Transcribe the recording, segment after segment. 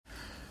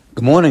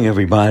Good morning,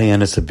 everybody,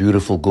 and it's a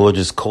beautiful,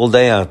 gorgeous, cold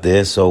day out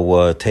there,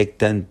 so take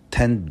 10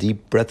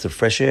 deep breaths of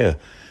fresh air.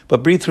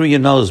 But breathe through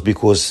your nose,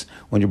 because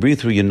when you breathe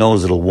through your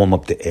nose, it'll warm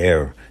up the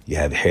air. You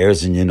have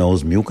hairs in your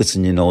nose, mucus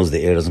in your nose.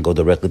 The air doesn't go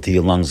directly to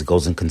your lungs. It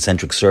goes in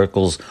concentric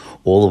circles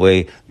all the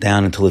way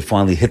down until it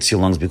finally hits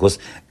your lungs, because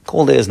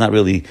cold air is not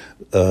really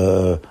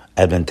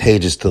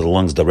advantageous to the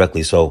lungs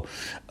directly. So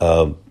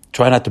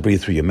try not to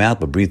breathe through your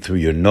mouth, but breathe through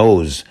your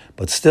nose.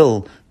 But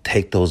still,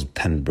 take those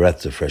 10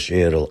 breaths of fresh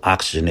air. It'll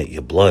oxygenate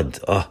your blood.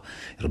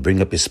 It'll bring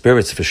up your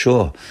spirits for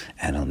sure.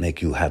 And it'll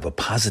make you have a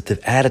positive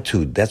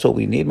attitude. That's what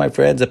we need, my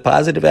friends, a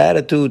positive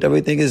attitude.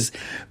 Everything is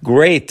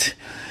great.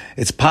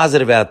 It's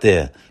positive out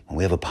there. When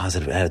we have a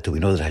positive attitude,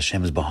 we know that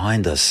Hashem is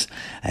behind us.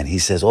 And He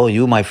says, oh,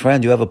 you, my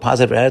friend, you have a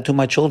positive attitude,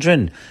 my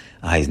children.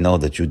 I know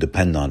that you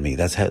depend on me.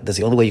 That's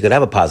the only way you could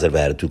have a positive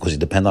attitude, because you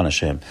depend on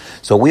Hashem.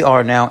 So we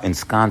are now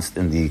ensconced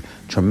in the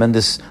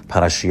tremendous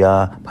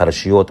parasha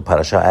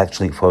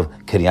actually for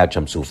Kiryat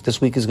Yam-Suf.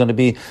 This week is going to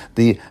be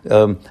the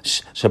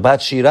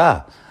Shabbat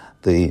Shirah,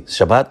 the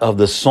Shabbat of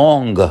the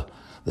song.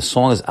 The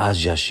song is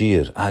Az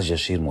Yashir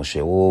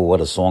Moshe. Oh,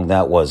 what a song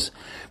that was.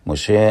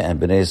 Moshe and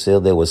Bnei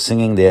Yisrael, they were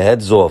singing their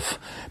heads off,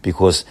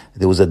 because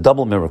there was a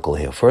double miracle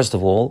here. First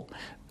of all,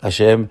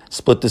 Hashem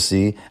split the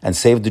sea and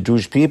saved the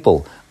Jewish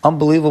people.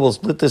 Unbelievable,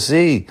 split the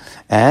sea.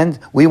 And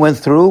we went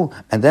through,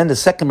 and then the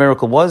second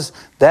miracle was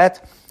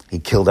that He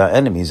killed our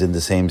enemies in the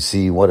same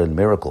sea. What a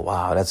miracle.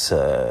 Wow, that's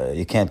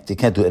you can't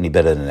do any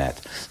better than that.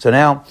 So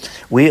now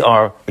we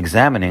are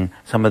examining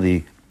some of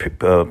the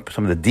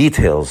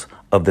details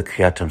of the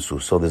Kiryat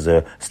Yam-Suf. So there's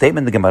a statement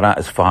in the Gemara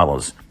as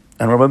follows,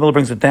 and Rabbi Miller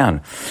brings it down.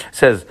 It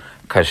says,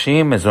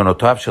 Kashim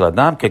mezonotav shel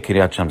adam ke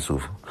Kiryat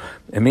Yam-Suf.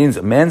 It means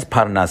a man's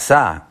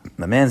parnasah,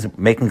 a man's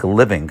making a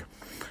living,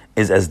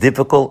 is as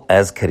difficult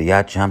as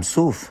Kiryat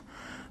Yam-Suf.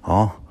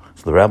 Oh,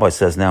 so the rabbi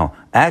says now,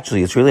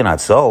 actually, it's really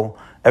not so.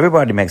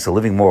 Everybody makes a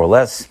living more or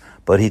less,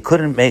 but he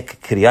couldn't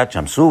make Kiryat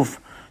Yam-Suf,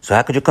 so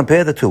how could you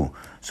compare the two?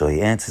 So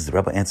the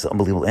rabbi answers an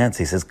unbelievable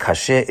answer. He says,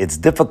 Kasher, it's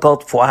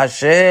difficult for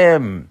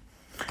Hashem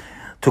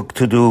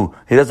to do.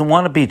 He doesn't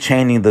want to be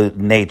chaining the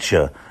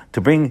nature.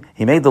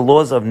 He made the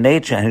laws of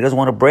nature, and He doesn't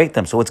want to break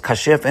them. So it's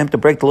kasher for Him to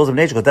break the laws of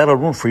nature, because that'll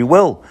ruin free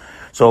will.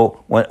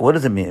 So what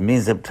does it mean? It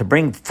means to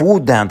bring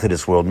food down to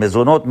this world.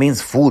 Mezonot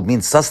means food,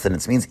 means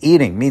sustenance, means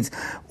eating, means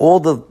all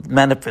the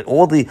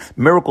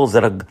miracles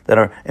that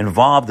are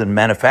involved in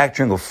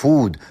manufacturing of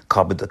food,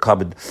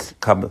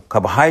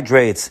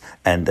 carbohydrates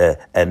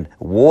and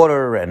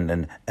water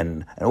and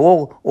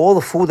all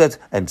the food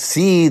and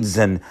seeds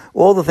and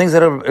all the things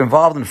that are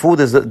involved in food.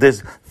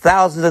 There's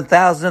thousands and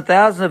thousands and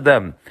thousands of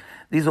them.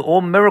 These are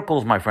all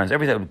miracles, my friends.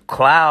 Everything.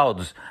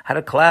 Clouds. How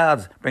do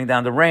clouds bring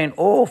down the rain?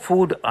 All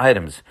food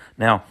items.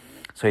 Now,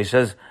 so he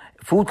says,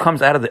 food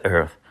comes out of the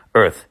earth.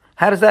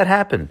 How does that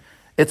happen?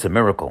 It's a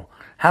miracle.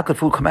 How could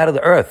food come out of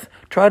the earth?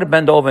 Try to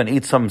bend over and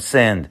eat some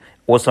sand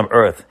or some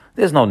earth.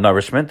 There's no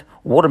nourishment.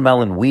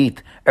 Watermelon,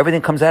 wheat,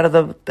 everything comes out of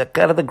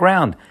the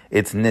ground.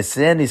 It's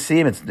nisim.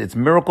 It's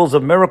miracles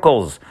of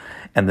miracles.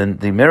 And then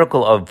the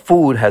miracle of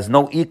food has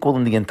no equal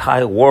in the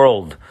entire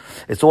world.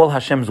 It's all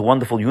Hashem's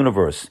wonderful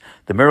universe.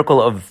 The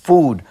miracle of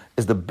food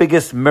is the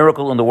biggest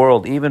miracle in the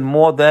world, even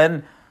more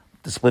than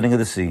the splitting of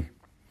the sea.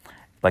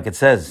 Like it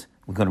says,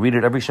 we're going to read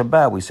it every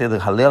Shabbat. We say the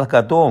Hallel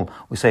Gadol.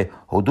 We say,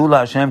 Hodu la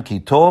Hashem ki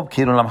tov,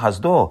 ki olam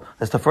hasdo.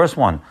 That's the first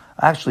one.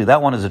 Actually,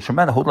 that one is a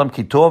tremendous. Hodu lam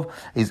ki tov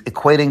is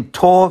equating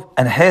tov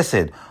and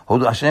hesed.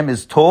 Hodu Hashem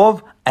is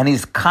tov, and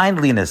He's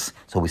kindliness.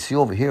 So we see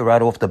over here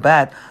right off the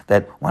bat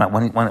that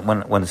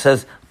when it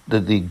says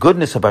the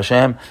goodness of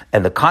Hashem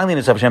and the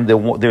kindliness of Hashem,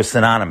 they're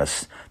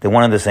synonymous. They're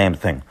one and the same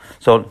thing.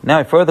 So now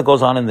it further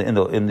goes on in the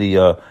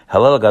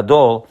Hallel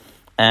Gadol,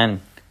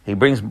 and he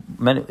brings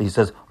many. He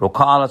says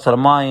Rokal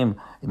Tzaramayim.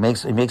 He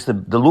makes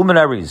the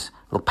luminaries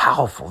look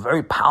powerful,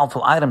 very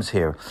powerful items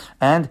here,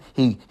 and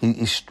he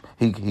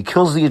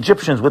kills the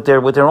Egyptians with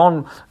their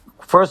own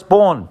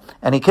firstborn,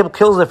 and he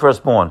kills their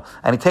firstborn,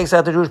 and he takes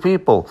out the Jewish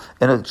people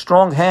in a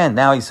strong hand.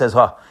 Now he says,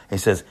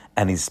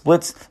 and he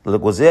splits and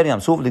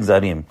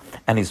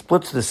he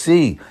splits the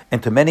sea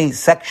into many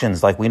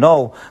sections. Like we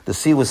know, the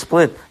sea was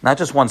split, not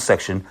just one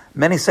section,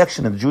 many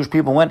sections, and the Jewish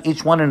people went,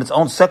 each one in its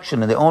own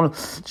section, in their own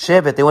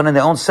shevet, they went in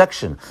their own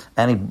section,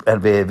 and he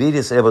brought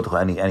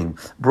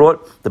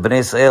the Bnei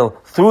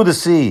Yisrael through the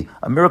sea,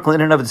 a miracle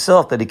in and of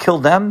itself, that he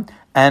killed them,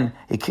 and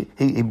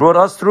he brought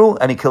us through,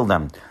 and he killed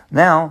them.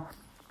 Now,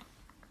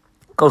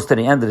 goes to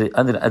the end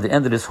at the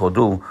end of this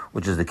hodu,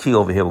 which is the key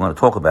over here we're going to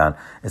talk about.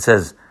 It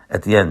says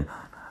at the end,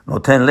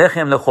 Noten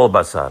lechem lechol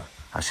basar.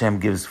 Hashem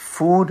gives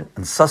food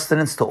and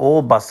sustenance to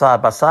all basar.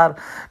 Basar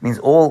means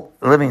all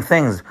living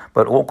things,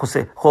 but all could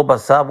say chol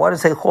basar. Why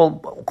does it say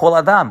chol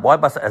adam? Why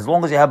basar? As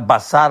long as you have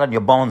basar on your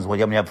bones, when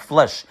you have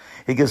flesh,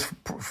 He gives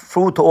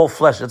food to all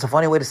flesh. That's a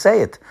funny way to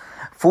say it.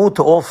 Food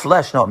to all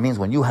flesh. No, it means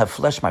when you have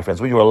flesh, my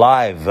friends. When you're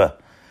alive.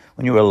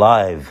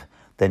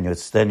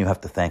 then you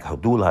have to thank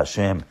Hadul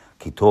Hashem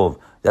Kitov.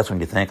 That's when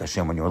you thank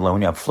Hashem, when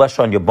you have flesh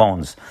on your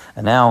bones.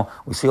 And now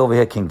we see over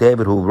here King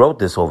David, who wrote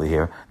this over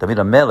here, David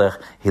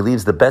HaMelech, he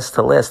leaves the best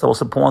to last, the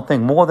most important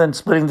thing, more than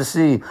splitting the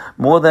sea,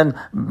 more than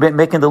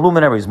making the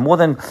luminaries, more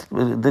than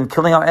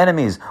killing our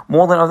enemies,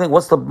 more than everything.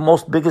 What's the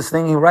most biggest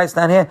thing he writes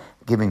down here?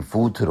 Giving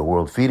food to the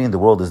world. Feeding the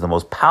world is the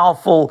most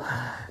powerful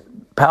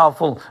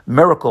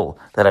miracle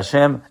that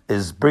Hashem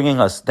is bringing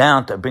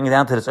down to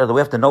this earth.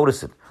 We have to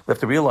notice it. We have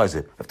to realize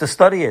it. We have to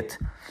study it.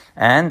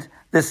 And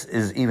this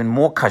is even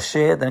more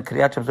kasher than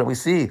Kriyat Shemsov. We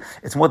see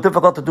it's more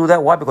difficult to do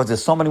that. Why? Because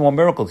there's so many more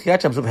miracles.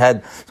 Kriyat Shemsov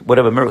had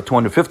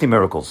 250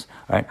 miracles.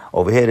 Right?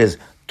 Over here it is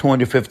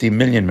 250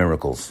 million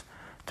miracles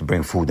to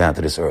bring food down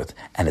to this earth.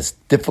 And it's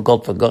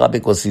difficult for God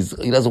because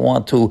he doesn't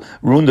want to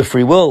ruin the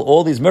free will,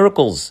 all these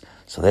miracles.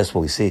 So that's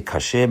what we see.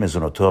 Kasher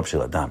mezunotov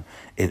shel adam.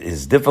 It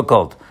is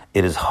difficult.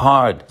 It is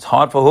hard. It's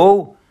hard for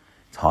who?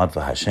 It's hard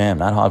for Hashem,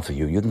 not hard for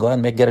you. You can go out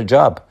and get a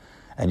job.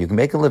 And you can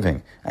make a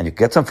living, and you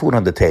can get some food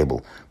on the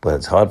table. But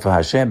it's hard for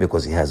Hashem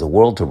because He has a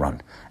world to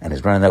run. And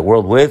He's running that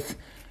world with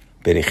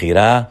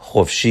Berichira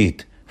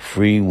Chofshit,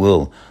 free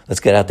will.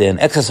 Let's get out there and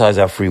exercise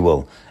our free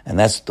will. And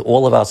that's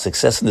all of our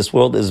success in this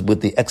world is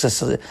with the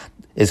exercise,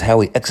 is how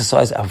we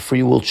exercise our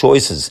free will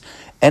choices.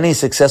 Any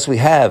success we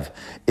have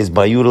is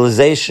by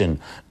utilization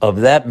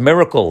of that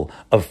miracle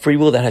of free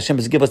will that Hashem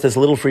has given us, this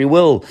little free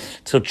will.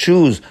 So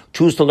choose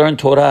to learn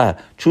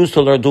Torah, choose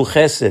to learn do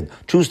chesed,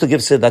 choose to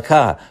give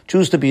tzedakah,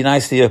 choose to be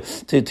nice to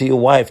your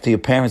wife, to your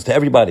parents, to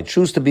everybody.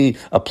 Choose to be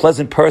a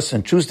pleasant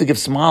person, choose to give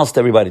smiles to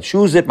everybody.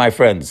 Choose it, my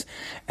friends.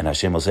 And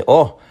Hashem will say,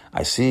 oh,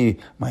 I see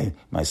my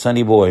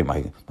sonny boy,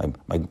 my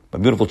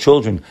beautiful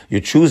children.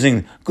 You're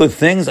choosing good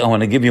things. I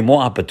want to give you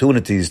more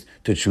opportunities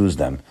to choose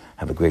them.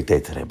 Have a great day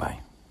today. Bye.